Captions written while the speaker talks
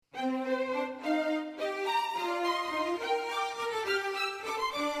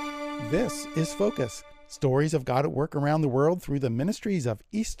This is Focus, stories of God at work around the world through the ministries of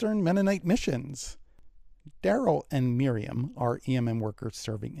Eastern Mennonite Missions. Daryl and Miriam are EMM workers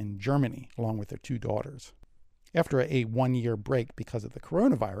serving in Germany, along with their two daughters. After a one-year break because of the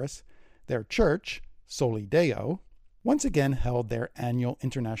coronavirus, their church, Soli Deo, once again held their annual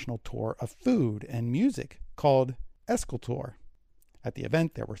international tour of food and music called Escultor. At the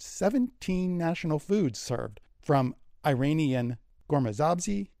event, there were 17 national foods served, from Iranian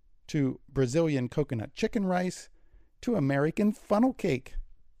gourmazabzi to Brazilian coconut chicken rice to American funnel cake.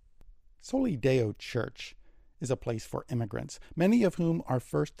 Soli Deo Church is a place for immigrants, many of whom are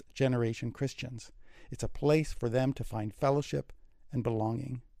first-generation Christians. It's a place for them to find fellowship and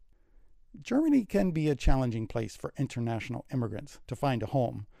belonging. Germany can be a challenging place for international immigrants to find a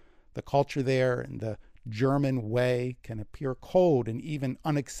home. The culture there and the German way can appear cold and even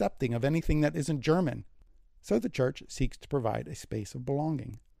unaccepting of anything that isn't German. So the church seeks to provide a space of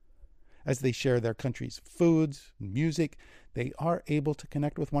belonging. As they share their country's foods and music, they are able to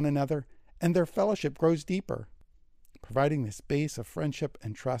connect with one another, and their fellowship grows deeper. Providing this space of friendship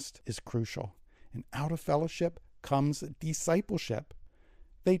and trust is crucial. And out of fellowship comes discipleship.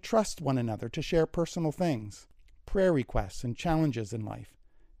 They trust one another to share personal things, prayer requests, and challenges in life.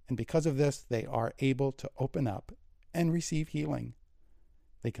 And because of this, they are able to open up and receive healing.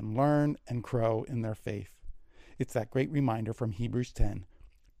 They can learn and grow in their faith. It's that great reminder from Hebrews 10.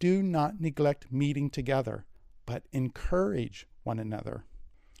 Do not neglect meeting together, but encourage one another.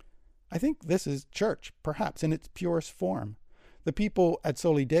 I think this is church, perhaps in its purest form. The people at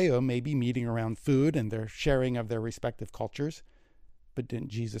Soli Deo may be meeting around food and their sharing of their respective cultures, but didn't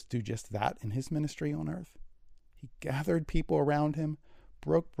Jesus do just that in his ministry on earth? He gathered people around him,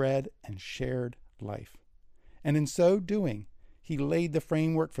 broke bread, and shared life. And in so doing, he laid the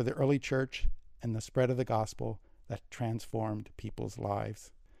framework for the early church and the spread of the gospel that transformed people's lives.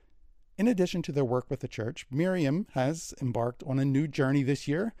 In addition to their work with the church, Miriam has embarked on a new journey this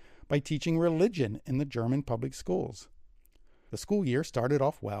year by teaching religion in the German public schools. The school year started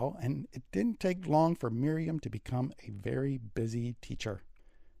off well, and it didn't take long for Miriam to become a very busy teacher.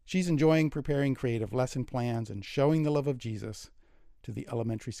 She's enjoying preparing creative lesson plans and showing the love of Jesus to the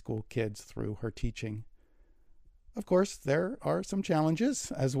elementary school kids through her teaching. Of course, there are some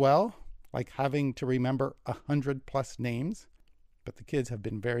challenges as well, like having to remember 100+ names, but the kids have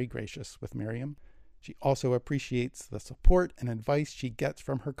been very gracious with Miriam. She also appreciates the support and advice she gets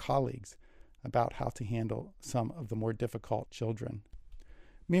from her colleagues about how to handle some of the more difficult children.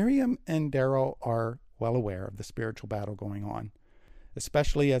 Miriam and Daryl are well aware of the spiritual battle going on,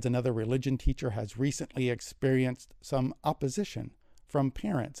 especially as another religion teacher has recently experienced some opposition from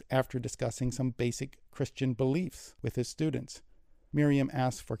parents after discussing some basic Christian beliefs with his students. Miriam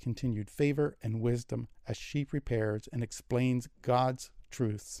asks for continued favor and wisdom as she prepares and explains God's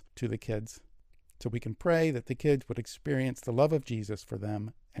truths to the kids. So we can pray that the kids would experience the love of Jesus for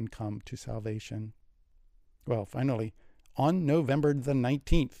them and come to salvation. Well, finally, on November the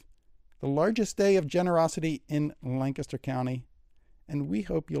 19th, the largest day of generosity in Lancaster County, and we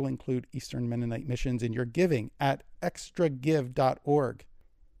hope you'll include Eastern Mennonite Missions in your giving at extragive.org.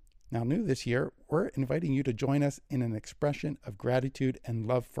 Now, new this year, we're inviting you to join us in an expression of gratitude and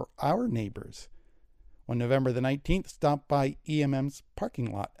love for our neighbors. On November the 19th, stop by EMM's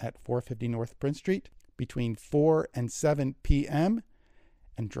parking lot at 450 North Prince Street between 4 and 7 p.m.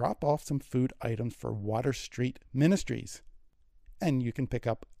 and drop off some food items for Water Street Ministries. And you can pick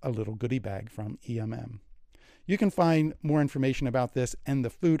up a little goodie bag from EMM. You can find more information about this and the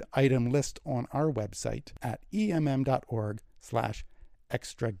food item list on our website at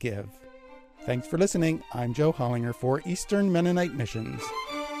emm.org/extragive. Thanks for listening. I'm Joe Hollinger for Eastern Mennonite Missions.